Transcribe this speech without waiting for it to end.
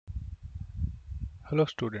Hello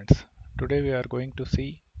students, today we are going to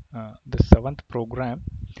see the seventh program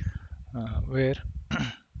where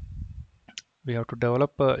we have to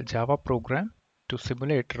develop a Java program to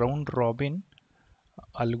simulate round robin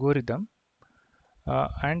algorithm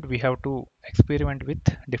and we have to experiment with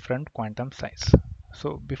different quantum size.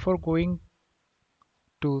 So before going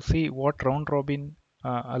to see what round robin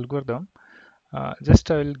algorithm, just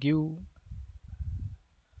I will give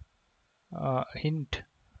hint.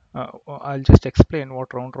 I'll just explain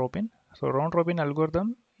what round robin. So round robin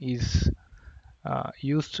algorithm is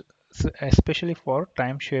used especially for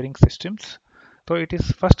time sharing systems. So it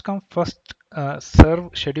is first come first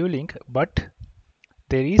serve scheduling, but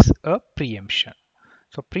there is a preemption.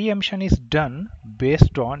 So preemption is done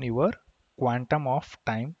based on your quantum of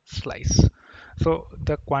time slice. So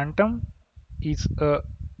the quantum is a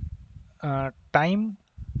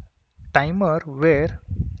timer where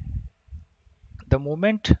the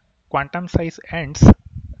moment quantum size ends,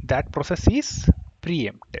 that process is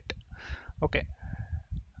preempted. Okay,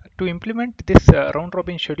 to implement this round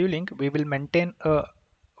robin scheduling, we will maintain a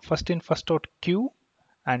first in first out queue,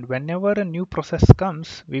 and whenever a new process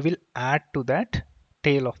comes, we will add to that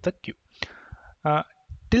tail of the queue. Uh,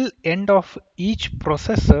 till end of each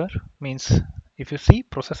processor means if you see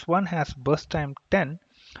process 1 has burst time 10,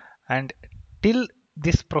 and till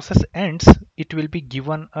this process ends, it will be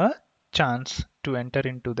given a chance to enter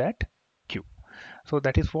into that queue. So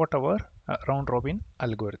that is what our round robin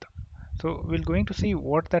algorithm. So we're going to see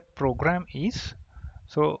what that program is.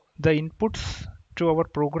 So the inputs to our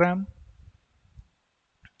program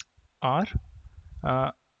are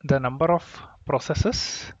uh, the number of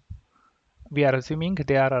processes. We are assuming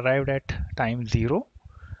they are arrived at time 0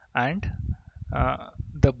 and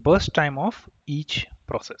the burst time of each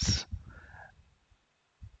process.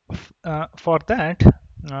 For that,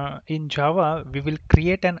 in Java, we will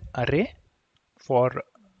create an array for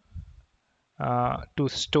to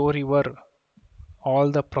store your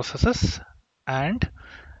all the processes, and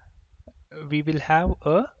we will have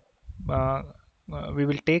a uh, we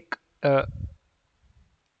will take a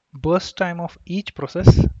burst time of each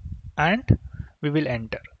process and we will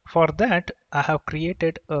enter. For that, I have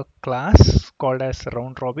created a class called as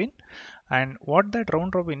round robin, and what that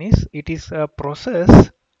round robin is, it is a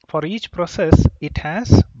process. For each process it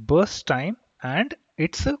has burst time and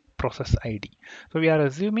its a process ID. So we are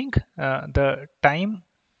assuming the time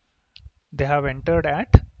they have entered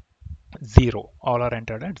at 0, all are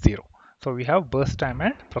entered at 0. So we have burst time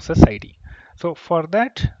and process ID. So for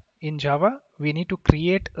that, in Java we need to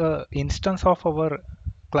create a instance of our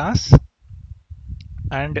class,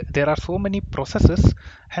 and there are so many processes,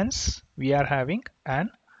 hence we are having an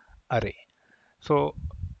array. So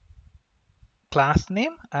class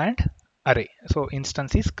name and array, so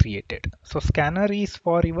instance is created. So scanner is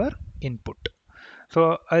for your input.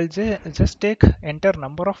 So I'll just take enter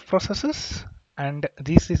number of processes, and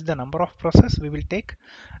this is the number of process we will take,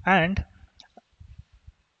 and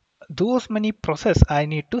those many process I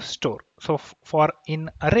need to store. So for in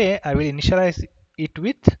array, I will initialize it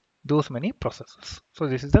with those many processes. So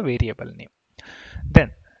this is the variable name.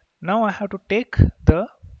 Then now I have to take the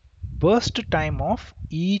burst time of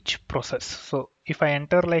each process. So if I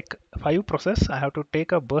enter like 5 process, I have to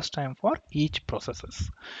take a burst time for each processes.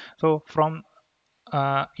 So from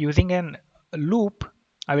using an loop,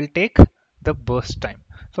 I will take the burst time.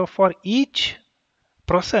 So for each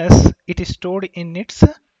process, it is stored in its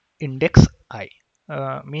index I,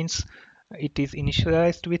 means it is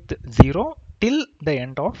initialized with 0 till the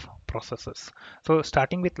end of processes. So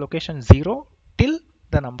starting with location 0 till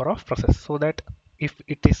the number of process, so that if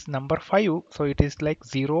it is number 5, so it is like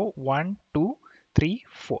 0 1 2 3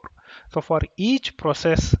 4. So for each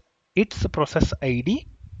process, its process ID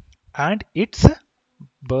and its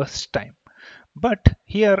burst time. But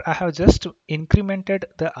here I have just incremented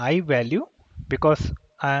the I value because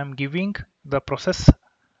I am giving the process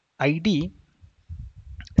ID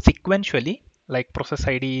sequentially, like process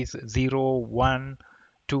ID is 0 1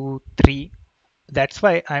 2 3. That's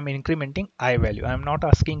why I'm incrementing I value. I'm not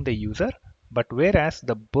asking the user, but whereas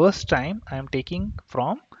the burst time I'm taking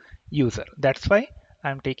from user. That's why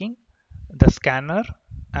I'm taking the scanner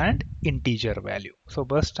and integer value. So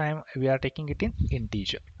burst time we are taking it in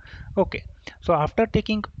integer. Okay, so after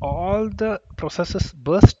taking all the processes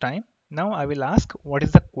burst time, now I will ask what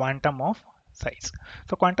is the quantum of size.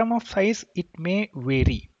 So quantum of size, it may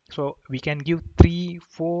vary. So we can give 3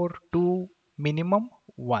 4 2 minimum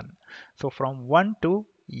 1. So from 1 to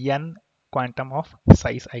n quantum of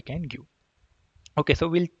size I can give. Okay, so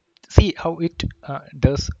we'll see how it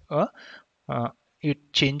does uh,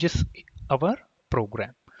 it changes our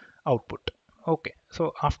program output. Okay,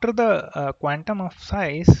 so after the quantum of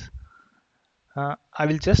size,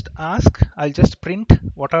 I'll just print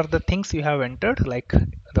what are the things you have entered, like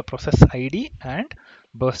the process ID and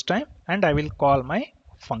burst time, and I will call my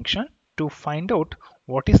function to find out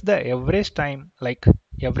what is the average time, like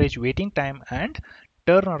average waiting time and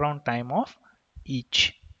turnaround time of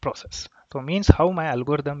each process. So means how my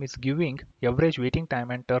algorithm is giving average waiting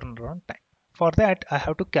time and turnaround time. For that, I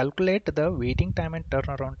have to calculate the waiting time and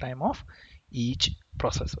turnaround time of each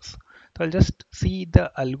processes. So I'll just see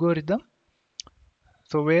the algorithm.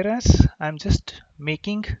 So whereas I'm just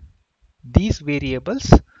making these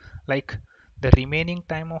variables like the remaining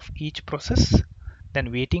time of each process,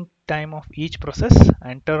 then waiting time of each process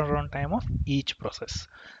and turnaround time of each process.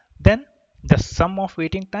 Then the sum of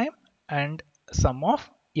waiting time and sum of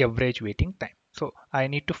average waiting time. So I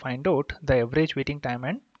need to find out the average waiting time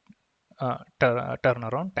and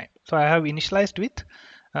turnaround time. So I have initialized with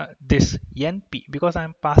this NP because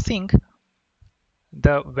I'm passing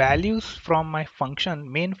the values from my function,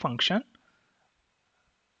 main function,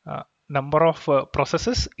 number of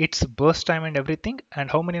processes, its burst time and everything, and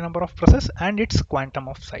how many number of process and its quantum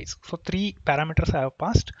of size. So three parameters I have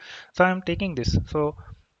passed. So I am taking this. So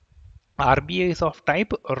RBA is of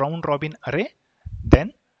type round robin array.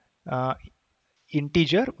 Then uh,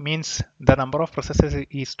 integer means the number of processes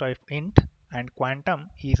is type int, and quantum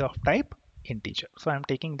is of type integer. So I'm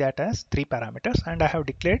taking that as three parameters, and I have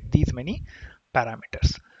declared these many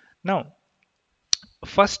parameters. Now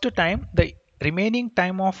first time the remaining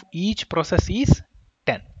time of each process is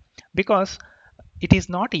 10 because it is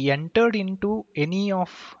not entered into any of,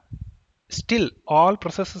 still all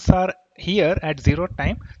processes are here at 0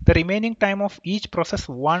 time. The remaining time of each process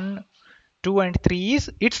 1, 2 and 3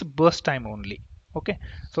 is its burst time only. Okay,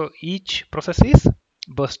 so each process is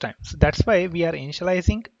burst time, so that's why we are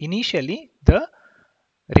initializing initially the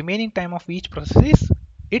remaining time of each process is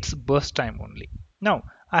its burst time only. Now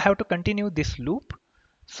I have to continue this loop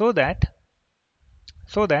so that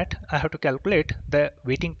I have to calculate the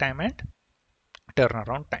waiting time and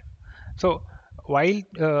turnaround time. So while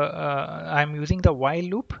I'm using the while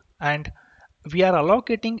loop, and we are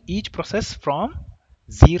allocating each process from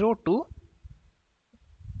 0 to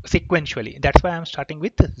sequentially. That's why I'm starting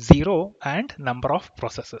with 0 and number of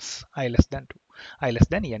processes I less than 2, I less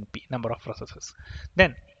than NP, number of processes.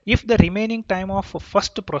 Then if the remaining time of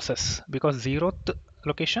first process, because 0th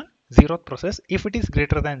location, 0th process, if it is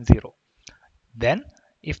greater than 0, then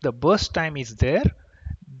if the burst time is there,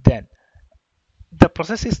 then the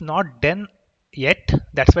process is not done yet,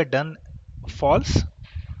 that's why done false.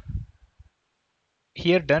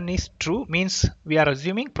 Here done is true, means we are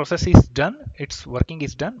assuming process is done, its working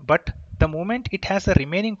is done, but the moment it has a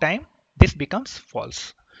remaining time, this becomes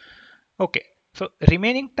false. Okay, so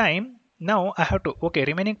remaining time, now I have to, okay,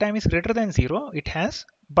 remaining time is greater than 0, it has,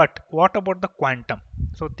 but what about the quantum?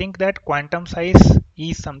 So think that quantum size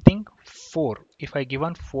is something 4. If I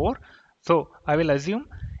given 4, so I will assume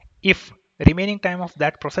if remaining time of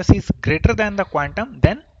that process is greater than the quantum,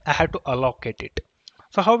 then I have to allocate it.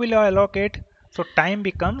 So how will I allocate? So time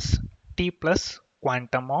becomes t plus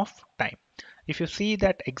quantum of time. If you see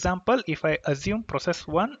that example, if I assume process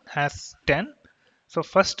 1 has 10, so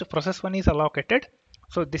first process 1 is allocated.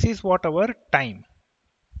 So this is what our time.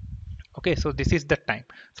 Okay, so this is the time.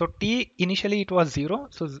 So t initially it was 0.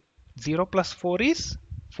 So 0 plus 4 is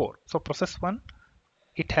 4. So process 1,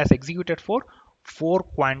 it has executed for 4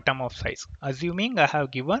 quantum of size. Assuming I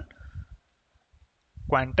have given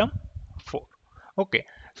quantum 4. Okay,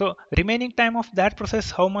 so remaining time of that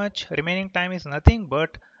process, how much? Remaining time is nothing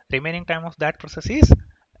but remaining time of that process is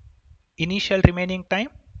initial remaining time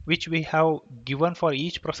which we have given for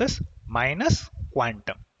each process minus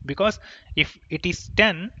quantum, because if it is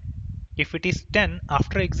 10, if it is 10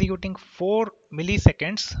 after executing 4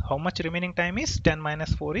 milliseconds, how much remaining time is? 10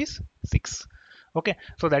 minus 4 is 6. Okay,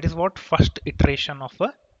 so that is what first iteration of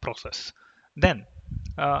a process. Then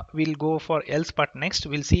we'll go for else part next,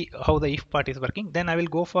 we'll see how the if part is working. Then I will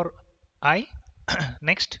go for I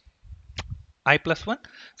next, I plus 1.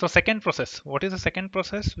 So second process, what is the second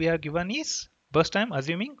process we are given is burst time,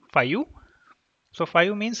 assuming 5. So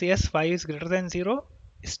 5 means yes, 5 is greater than 0.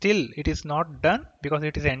 Still it is not done because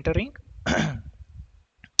it is entering.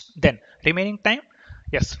 Then remaining time,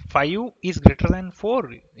 yes, 5 is greater than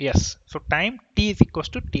 4. Yes, so time t is equals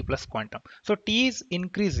to t plus quantum. So t is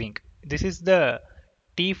increasing. This is the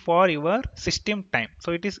t for your system time.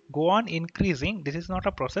 So it is go on increasing. This is not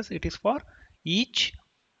a process. It is for each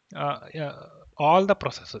all the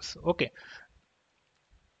processes. Okay,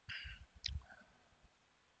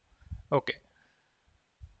 okay.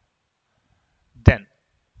 Then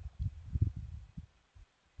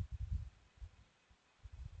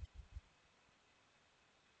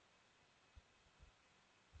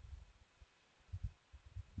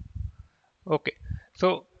Okay,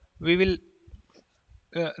 so we will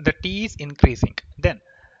the t is increasing, then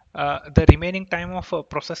the remaining time of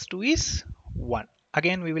process 2 is 1.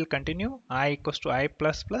 Again we will continue I equals to I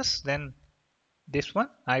plus plus, then this one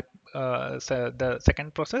I so the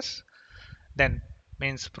second process, then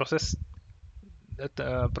means process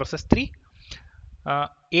 3.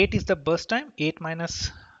 8 is the burst time, 8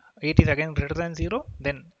 minus 8 is again greater than 0,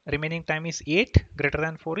 then remaining time is 8, greater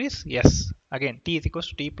than 4 is yes, again t is equals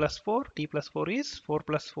to t plus 4, t plus 4 is 4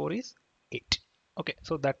 plus 4 is 8. Okay,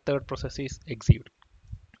 so that third process is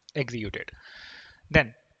executed.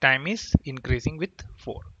 Then time is increasing with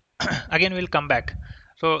 4. Again we'll come back.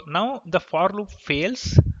 So now the for loop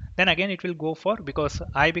fails, then again it will go for, because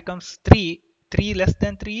I becomes 3, 3 less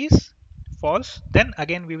than 3 is false, then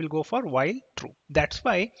again we will go for while true. That's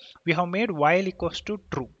why we have made while equals to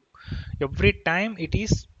true. Every time it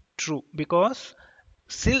is true, because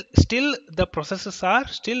still the processes are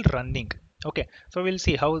still running. Okay, so we'll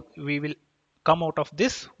see how we will come out of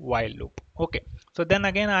this while loop. Okay, so then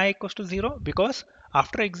again I equals to 0, because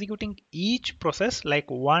after executing each process like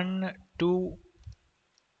 1, 2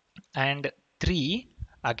 and 3,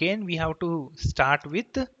 again we have to start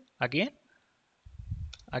with again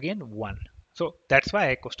 1. So that's why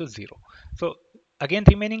I equals to 0. So again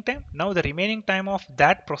remaining time, now the remaining time of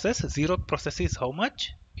that process, 0th process, is how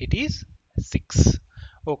much? It is 6.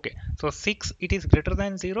 Okay, so 6, it is greater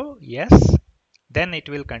than 0, yes, then it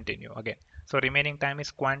will continue again. So remaining time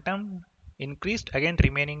is quantum increased, again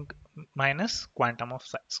remaining minus quantum of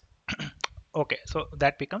size. Okay, so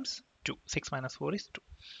that becomes 2. 6 minus 4 is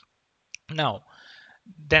 2. Now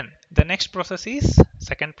then the next process is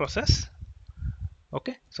second process.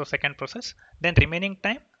 Okay, so second process, then remaining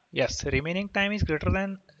time, yes, remaining time is greater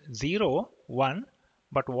than 0, 1,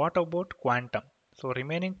 but what about quantum? So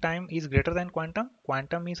remaining time is greater than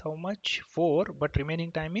quantum is how much? 4, but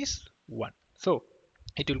remaining time is 1. So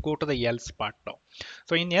it will go to the else part now.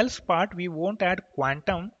 So in else part we won't add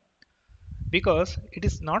quantum, because it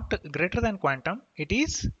is not greater than quantum, it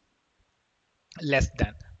is less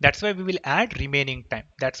than. That's why we will add remaining time.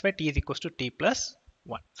 That's why t is equals to t plus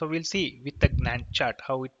 1. So we'll see with the Gantt chart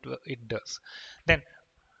how it does. Then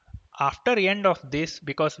after end of this,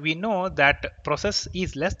 because we know that process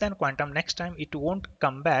is less than quantum, next time it won't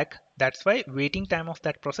come back. That's why waiting time of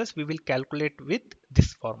that process we will calculate with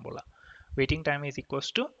this formula. Waiting time is equals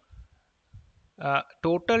to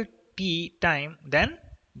total t time, then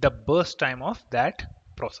the burst time of that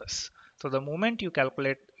process. So the moment you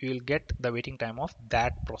calculate, you will get the waiting time of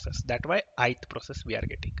that process. That why ith process we are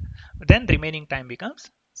getting. Then remaining time becomes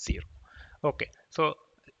 0. Okay, so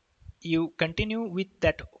you continue with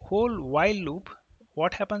that whole while loop.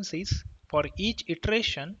 What happens is, for each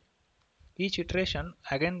iteration,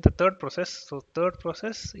 again the third process. So third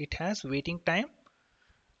process, it has waiting time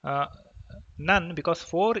uh, none, because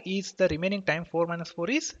 4 is the remaining time, 4 minus 4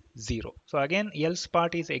 is 0. So again else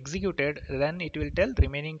part is executed, then it will tell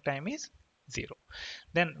remaining time is 0.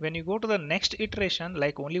 Then when you go to the next iteration,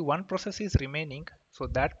 like only one process is remaining, so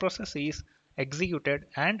that process is executed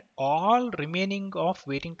and all remaining of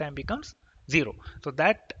waiting time becomes 0. So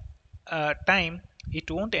that time it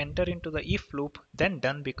won't enter into the if loop, then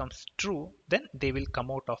done becomes true, then they will come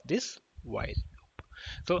out of this while.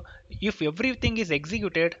 So if everything is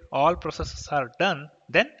executed, all processes are done,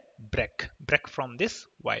 then break from this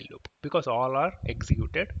while loop, because all are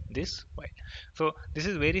executed this while. So this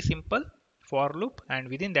is very simple for loop, and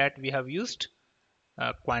within that we have used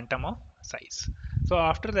quantum of size. So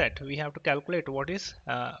after that we have to calculate what is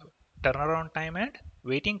turnaround time and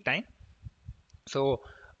waiting time. So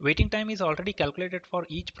waiting time is already calculated for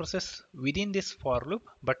each process within this for loop,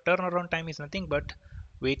 but turnaround time is nothing but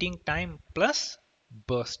waiting time plus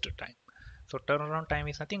burst time. So turnaround time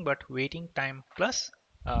is nothing but waiting time plus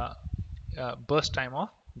uh, burst time of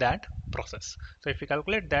that process. So if you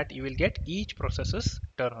calculate that, you will get each process's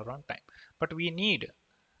turnaround time. But we need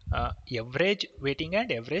average waiting and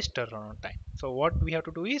average turnaround time. So what we have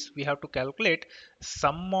to do is we have to calculate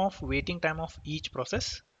sum of waiting time of each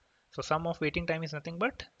process. So sum of waiting time is nothing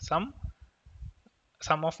but sum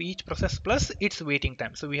of each process plus its waiting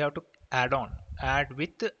time. So we have to add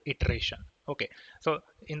with iteration. Okay, so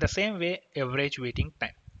in the same way, average waiting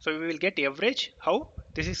time. So we will get average. How?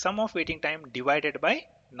 This is sum of waiting time divided by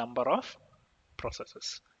number of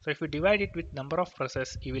processes. So if you divide it with number of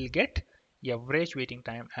process, you will get average waiting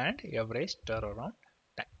time and average turnaround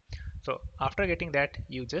time. So after getting that,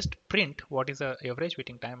 you just print what is the average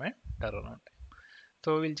waiting time and turnaround time.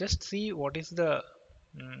 So we'll just see what is the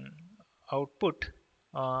mm, output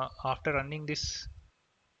after running this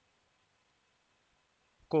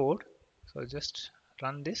code. So just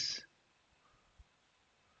run this.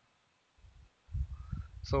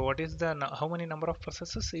 So what is the how many number of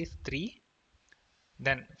processes is 3.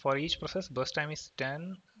 Then for each process burst time is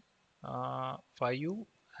 10, 5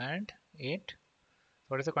 and 8.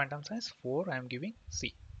 What is the quantum size? 4. I am giving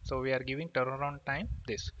C. So we are giving turnaround time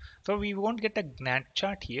this. So we won't get a Gantt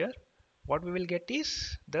chart here. What we will get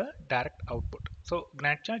is the direct output. So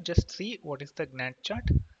Gantt chart, just see what is the Gantt chart.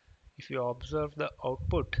 If you observe the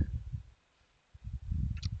output,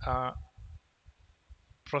 uh,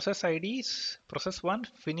 process ID is process 1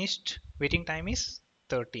 finished waiting time is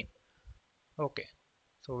 13. Okay.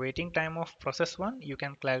 So waiting time of process 1 you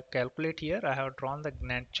can calculate here. I have drawn the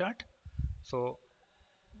Gantt chart. So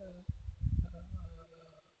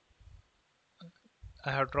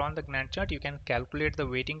I have drawn the Gantt chart. You can calculate the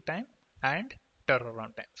waiting time and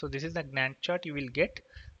turnaround time. So this is the Gantt chart you will get.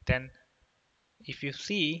 Then if you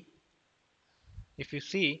see,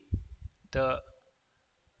 the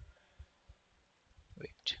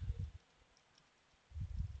wait,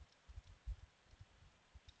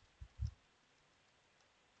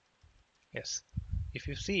 yes, if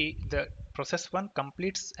you see the process 1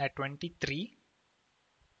 completes at 23,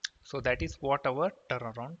 so that is what our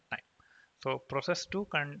turnaround time. So process 2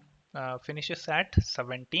 finishes at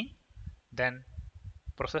 17, then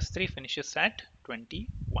process 3 finishes at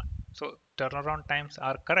 21. So turnaround times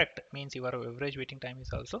are correct, means your average waiting time is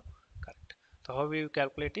also correct. So how we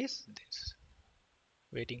calculate is this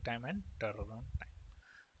waiting time and turnaround time.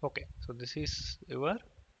 Okay, so this is your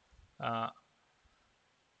uh,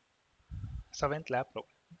 7th lab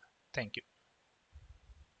problem. Thank you.